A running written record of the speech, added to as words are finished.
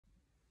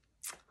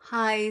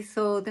Hi,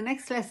 so the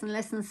next lesson,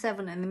 lesson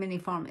 7 in the mini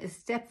form, is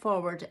step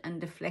forward and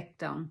deflect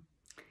down.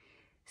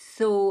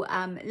 So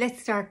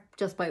let's start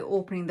just by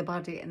opening the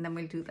body and then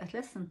we'll do that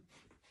lesson.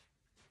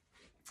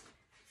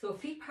 So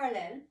feet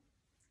parallel,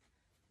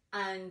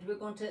 and we're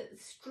going to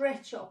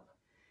stretch up.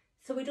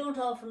 So we don't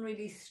often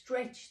really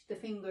stretch the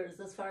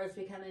fingers as far as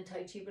we can in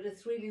Tai Chi, but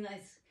it's really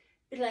nice,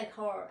 a bit like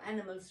how our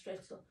animals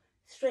stretch. So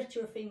stretch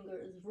your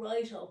fingers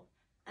right up,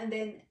 and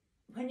then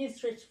when you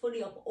stretch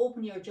fully up,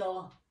 open your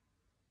jaw.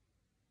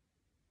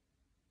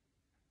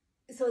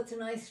 So it's a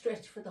nice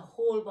stretch for the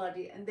whole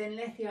body, and then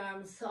let the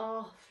arms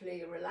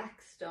softly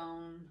relax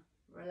down,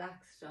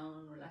 relax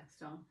down, relax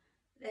down.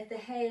 Let the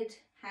head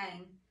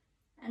hang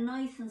and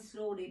nice and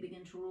slowly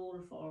begin to roll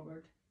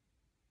forward.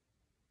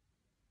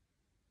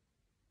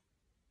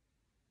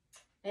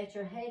 Let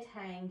your head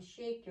hang,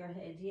 shake your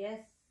head,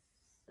 yes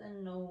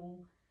and no.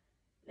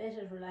 Let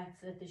it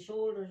relax, let the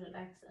shoulders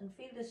relax, and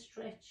feel the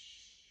stretch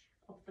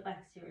up the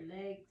backs of your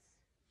legs.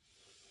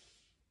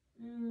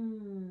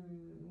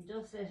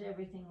 Just let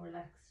everything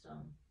relax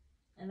down.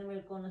 And then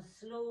we're going to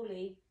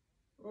slowly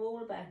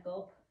roll back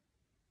up,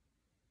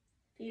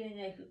 feeling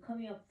like you're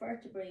coming up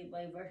vertebrae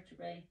by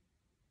vertebrae.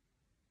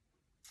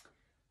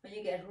 When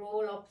you get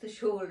roll up the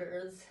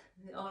shoulders,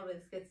 it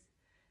always gets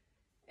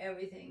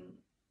everything.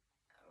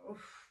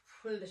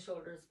 Pull the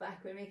shoulders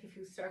back. We'll make a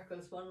few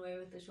circles one way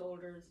with the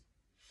shoulders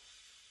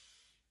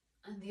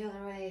and the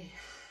other way.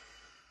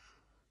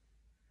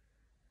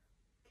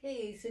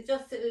 Okay, so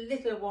just a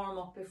little warm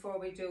up before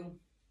we do.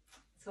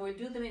 So we'll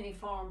do the mini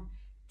form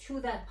to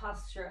that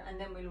posture and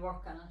then we'll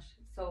work on it.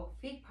 So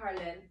feet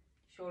parallel,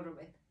 shoulder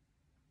width.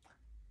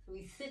 So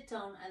we sit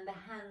down and the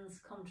hands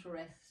come to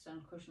rest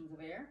on cushions of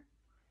air.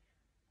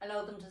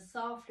 Allow them to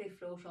softly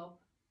float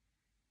up.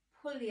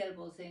 Pull the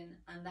elbows in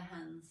and the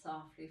hands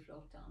softly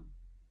float down.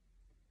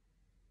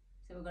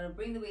 So we're going to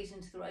bring the weight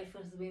into the right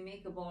foot as we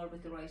make a ball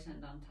with the right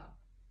hand on top.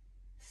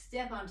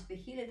 Step onto the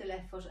heel of the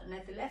left foot and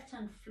let the left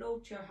hand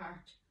float your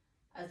heart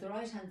as the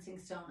right hand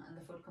sinks down and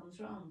the foot comes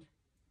round.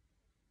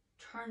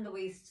 Turn the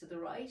waist to the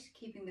right,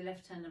 keeping the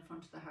left hand in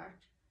front of the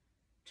heart.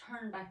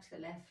 Turn back to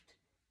the left.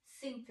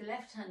 Sink the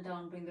left hand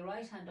down, bring the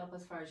right hand up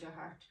as far as your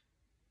heart.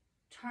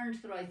 Turn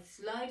to the right,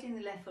 sliding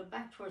the left foot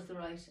back towards the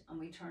right, and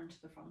we turn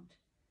to the front.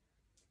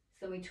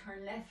 So we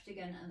turn left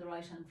again and the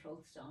right hand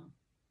floats down.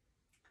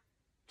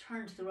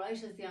 Turn to the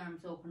right as the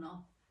arms open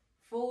up.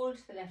 Fold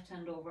the left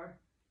hand over.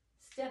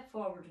 Step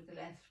forward with the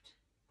left,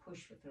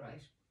 push with the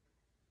right.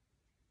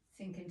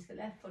 Sink into the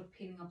left foot,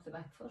 peeling up the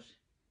back foot.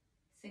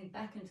 Sink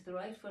back into the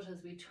right foot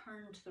as we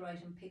turn to the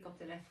right and pick up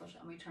the left foot,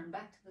 and we turn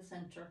back to the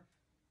centre.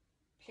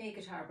 Play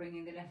guitar,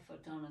 bringing the left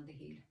foot down on the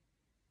heel.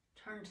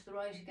 Turn to the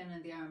right again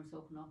and the arms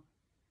open up.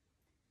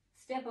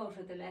 Step out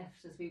with the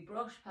left as we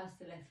brush past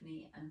the left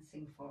knee and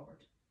sink forward.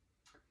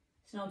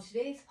 So now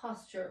today's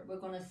posture, we're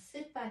going to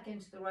sit back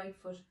into the right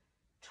foot,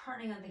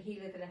 turning on the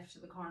heel of the left to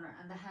the corner,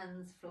 and the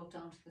hands float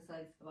down to the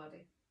sides of the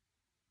body.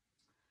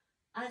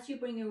 As you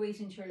bring your weight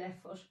into your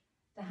left foot,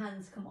 the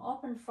hands come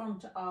up in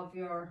front of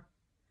your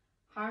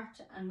heart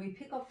and we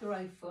pick up the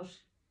right foot.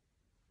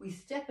 We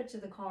step it to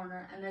the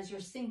corner, and as you're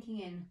sinking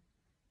in,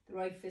 the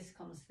right fist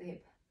comes to the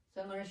hip.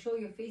 So I'm going to show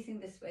you facing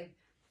this way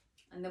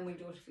and then we'll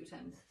do it a few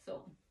times.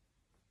 So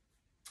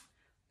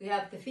we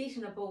have the feet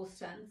in a bow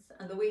stance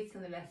and the weight's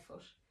in the left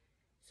foot.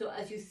 So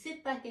as you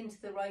sit back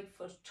into the right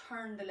foot,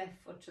 turn the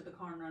left foot to the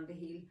corner on the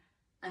heel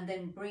and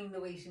then bring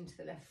the weight into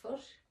the left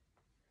foot.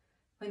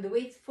 When the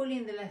weight's fully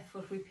in the left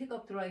foot, we pick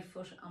up the right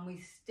foot and we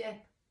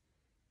step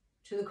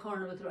to the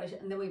corner with the right,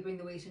 and then we bring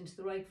the weight into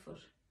the right foot.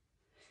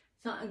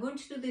 So I'm going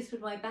to do this with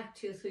my back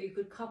to you so you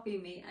could copy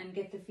me and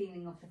get the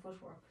feeling of the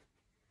footwork.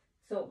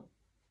 So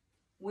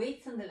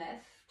weights on the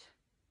left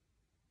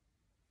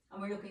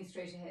and we're looking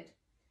straight ahead.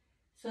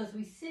 So as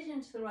we sit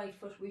into the right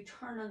foot, we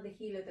turn on the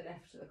heel of the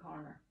left to the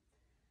corner.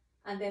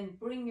 And then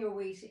bring your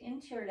weight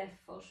into your left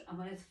foot, and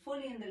when it's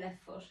fully in the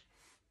left foot,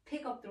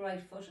 pick up the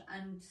right foot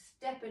and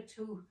step it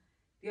to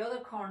the other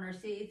corner.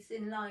 See, it's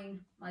in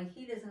line, my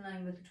heel is in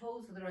line with the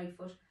toes of the right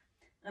foot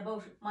and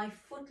about my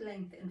foot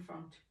length in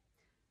front.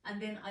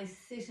 And then I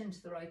sit into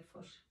the right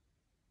foot.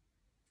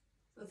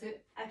 So it's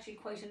actually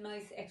quite a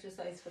nice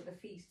exercise for the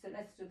feet. So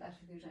let's do that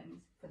a few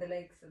times for the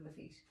legs and the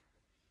feet.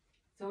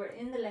 So we're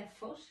in the left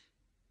foot.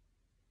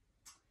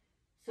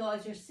 So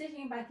as you're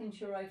sitting back into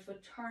your right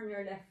foot, turn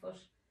your left foot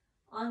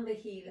on the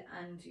heel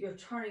and you're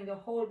turning the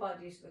whole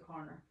body to the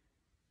corner.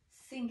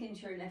 Sink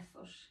into your left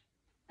foot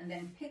and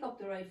then pick up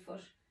the right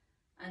foot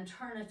and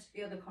turn it to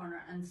the other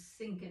corner and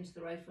sink into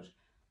the right foot.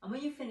 And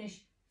when you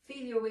finish,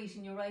 feel your weight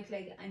in your right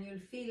leg and you'll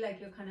feel like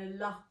you're kind of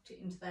locked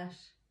into that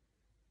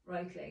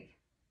right leg.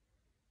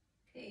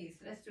 Okay,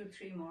 so let's do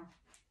 3 more.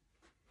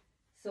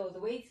 So the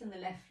weight's in the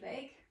left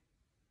leg.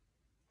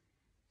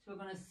 So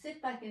we're going to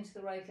sit back into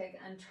the right leg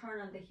and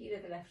turn on the heel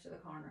of the left to the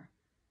corner.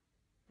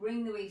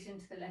 Bring the weight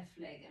into the left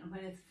leg, and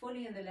when it's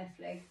fully in the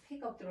left leg,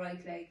 pick up the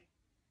right leg,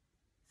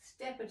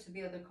 step it to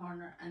the other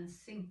corner and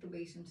sink the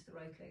weight into the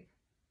right leg.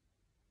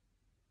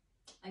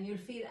 And you'll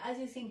feel, as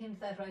you sink into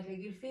that right leg,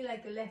 you'll feel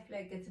like the left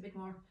leg gets a bit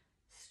more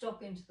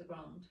stuck into the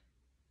ground.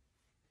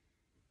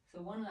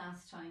 So one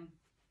last time.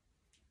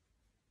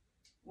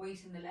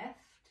 Weight in the left.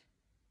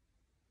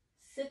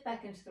 Sit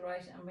back into the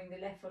right and bring the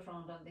left foot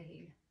round on the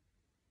heel.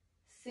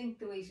 Sink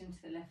the weight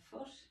into the left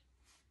foot.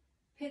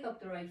 Pick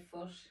up the right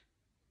foot.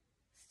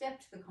 Step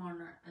to the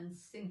corner and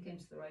sink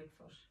into the right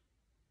foot.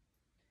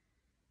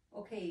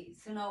 Okay,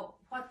 so now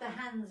what the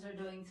hands are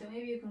doing, so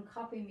maybe you can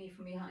copy me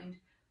from behind.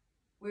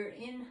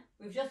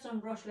 We've just done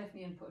brush, left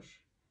knee and push.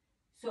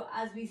 So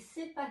as we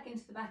sit back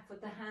into the back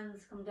foot, the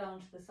hands come down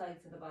to the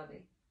sides of the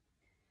body.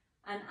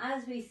 And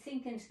as we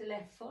sink into the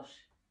left foot,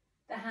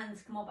 the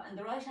hands come up and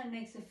the right hand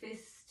makes a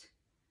fist.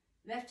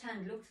 Left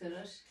hand looks at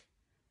it.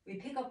 We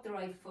pick up the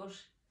right foot,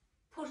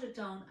 put it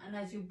down, and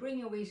as you bring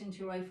your weight into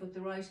your right foot,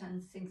 the right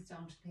hand sinks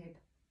down to the hip.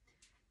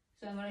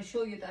 So I'm going to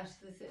show you that.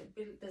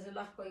 There's a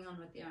lot going on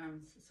with the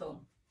arms.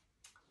 So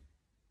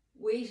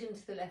weight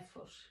into the left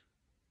foot.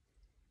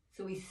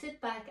 So we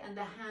sit back and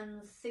the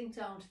hands sink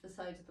down to the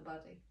side of the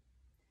body.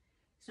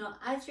 So now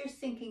as you're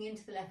sinking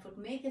into the left foot,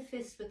 make a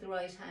fist with the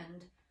right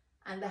hand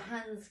and the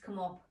hands come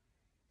up.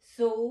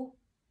 So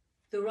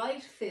the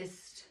right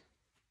fist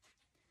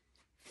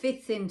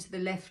fits into the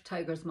left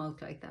tiger's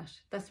mouth like that.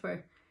 That's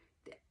where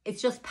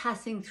it's just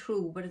passing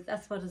through, but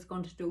that's what it's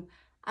going to do.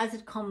 As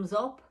it comes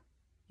up,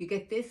 you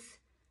get this,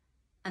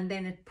 and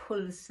then it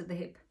pulls to the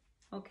hip.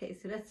 Okay,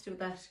 so let's do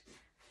that.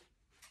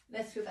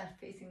 Let's do that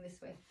facing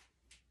this way.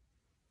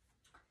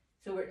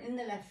 So we're in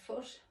the left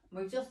foot.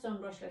 We've just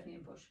done brush, left knee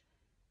and push.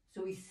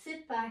 So we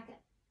sit back,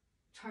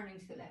 turning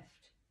to the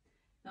left.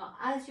 Now,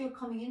 as you're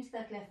coming into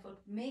that left foot,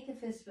 make a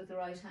fist with the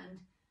right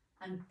hand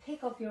and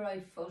pick up your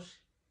right foot.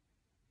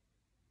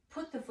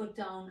 Put the foot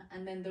down,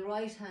 and then the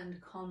right hand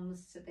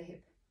comes to the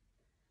hip.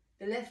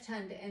 The left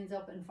hand ends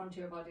up in front of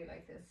your body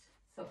like this.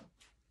 So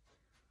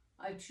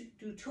I'll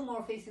do two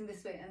more facing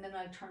this way, and then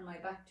I'll turn my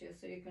back to you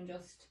so you can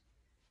just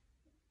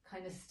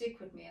kind of stick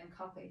with me and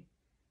copy.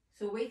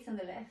 So weight's on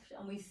the left,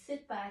 and we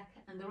sit back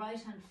and the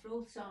right hand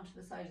floats down to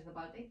the side of the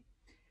body.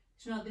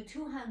 So now the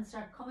two hands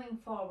start coming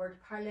forward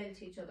parallel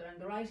to each other, and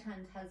the right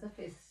hand has a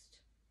fist.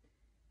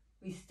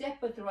 We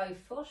step with the right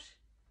foot,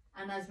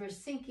 and as we're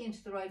sinking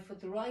into the right foot,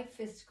 the right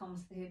fist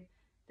comes to the hip.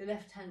 The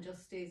left hand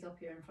just stays up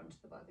here in front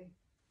of the body.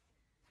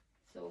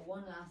 So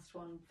one last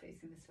one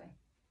facing this way.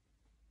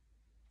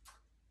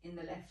 In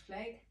the left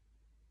leg,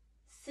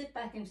 sit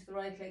back into the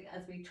right leg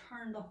as we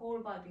turn the whole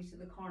body to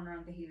the corner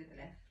on the heel of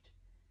the left.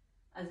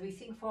 As we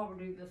sink forward,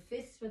 we have a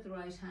fist with the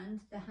right hand.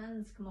 The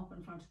hands come up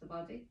in front of the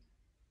body.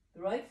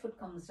 The right foot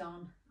comes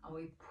down and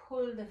we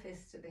pull the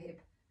fist to the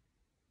hip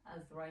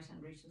as the right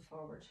hand reaches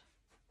forward.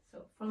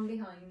 So from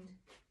behind,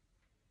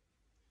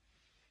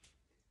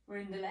 we're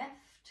in the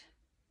left.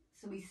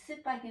 So we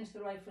sit back into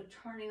the right foot,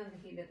 turning on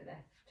the heel of the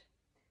left.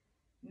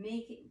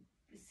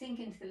 Sink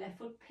into the left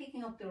foot,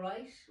 picking up the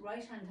right.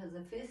 Right hand has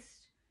a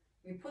fist.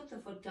 We put the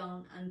foot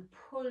down and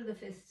pull the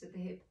fist to the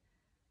hip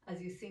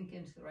as you sink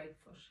into the right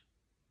foot.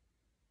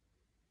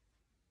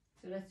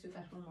 So let's do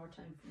that one more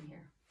time from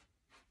here.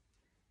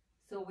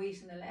 So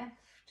weight in the left.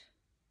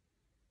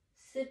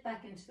 Sit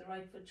back into the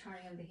right foot,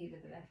 turning on the heel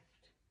of the left.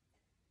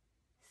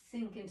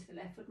 Sink into the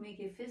left foot, make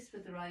a fist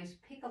with the right,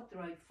 pick up the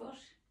right foot.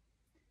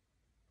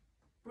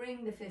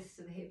 Bring the fist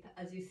to the hip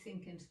as you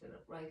sink into the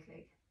right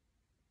leg.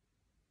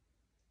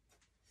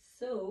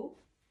 So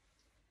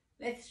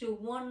let's do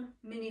one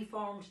mini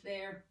formed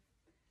there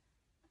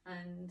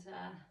and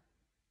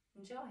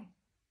enjoy.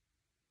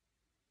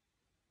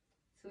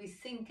 So we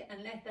sink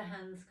and let the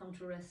hands come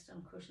to rest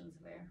on cushions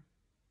of air.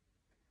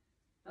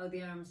 Allow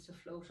the arms to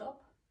float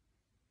up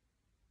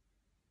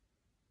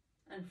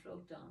and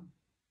float down.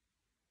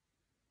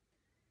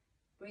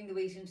 Bring the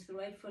weight into the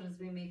right foot as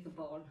we make a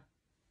ball.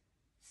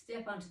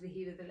 Step onto the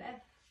heel of the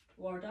left,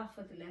 ward off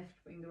with the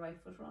left, bring the right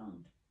foot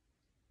round.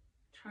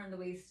 Turn the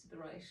waist to the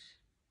right.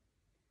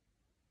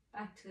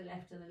 Back to the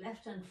left, and the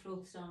left hand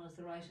floats down as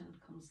the right hand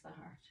comes to the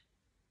heart.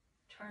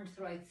 Turn to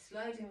the right,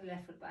 sliding the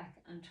left foot back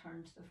and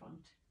turn to the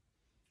front.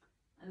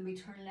 And we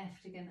turn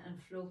left again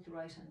and float the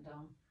right hand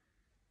down.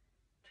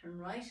 Turn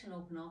right and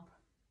open up.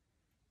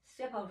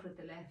 Step out with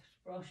the left,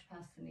 brush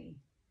past the knee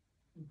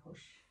and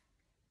push.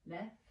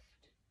 Left,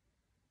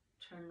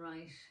 turn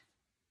right,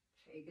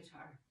 play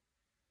guitar.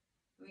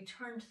 We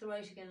turn to the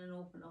right again and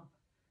open up.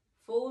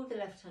 Fold the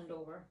left hand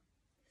over,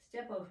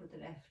 step out with the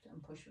left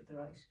and push with the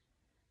right.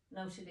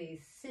 Now today,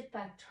 sit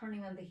back,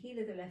 turning on the heel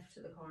of the left to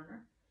the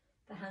corner.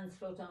 The hands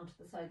float down to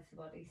the sides of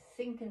the body.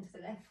 Sink into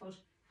the left foot.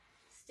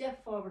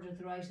 Step forward with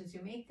the right as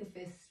you make the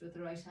fist with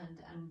the right hand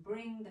and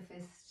bring the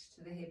fist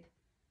to the hip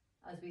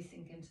as we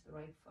sink into the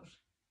right foot.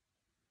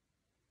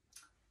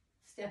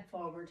 Step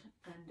forward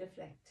and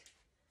deflect.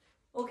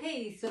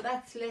 Okay, so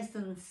that's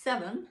lesson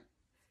 7.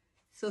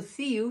 So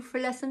see you for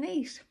lesson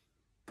 8.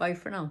 Bye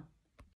for now.